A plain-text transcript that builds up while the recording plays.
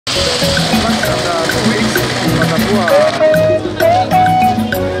We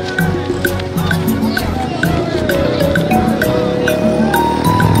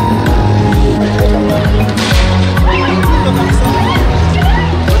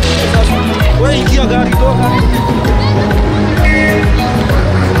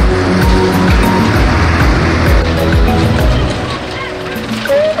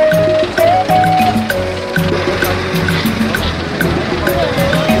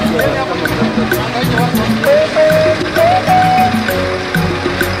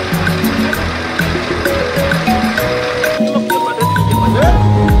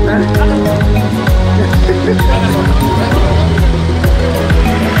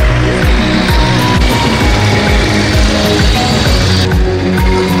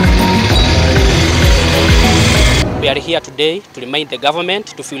are here today to remind the government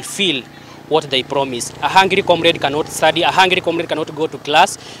to fulfill what they promised. A hungry comrade cannot study, a hungry comrade cannot go to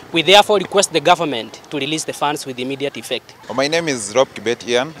class. We therefore request the government to release the funds with immediate effect. My name is Rob Kibet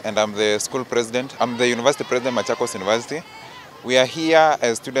Ian, and I'm the school president. I'm the university president at Machakos University. We are here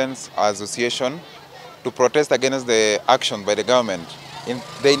as Students Association to protest against the action by the government.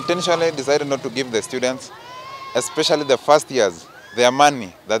 They intentionally decided not to give the students, especially the first years, their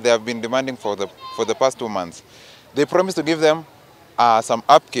money that they have been demanding for the past 2 months. They promised to give them some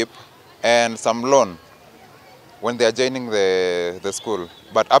upkeep and some loan when they are joining the school.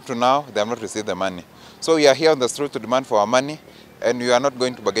 But up to now, they have not received the money. So we are here on the street to demand for our money, and we are not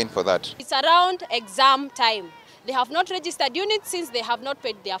going to bargain for that. It's around exam time. They have not registered units since they have not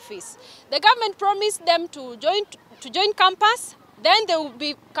paid their fees. The government promised them to join campus. Then there will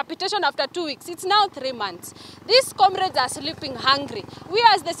be capitation after 2 weeks. It's now 3 months. These comrades are sleeping hungry. We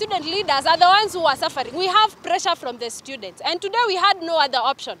as the student leaders are the ones who are suffering. We have pressure from the students. And today we had no other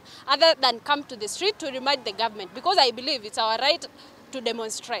option other than come to the street to remind the government, because I believe it's our right to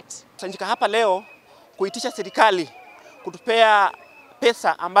demonstrate. Sanjika hapa leo kuitisha serikali kutupea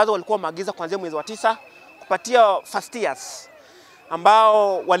pesa ambazo walikuwa maagiza kuanzia mwezi wa 9 kupatia first years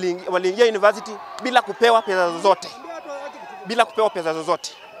ambao waliingia university bila kupewa pesa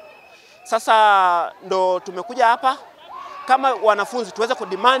zozote. Sasa ndo tumekuja hapa kama wanafunzi tuweze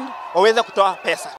kudemand waweze kutoa pesa.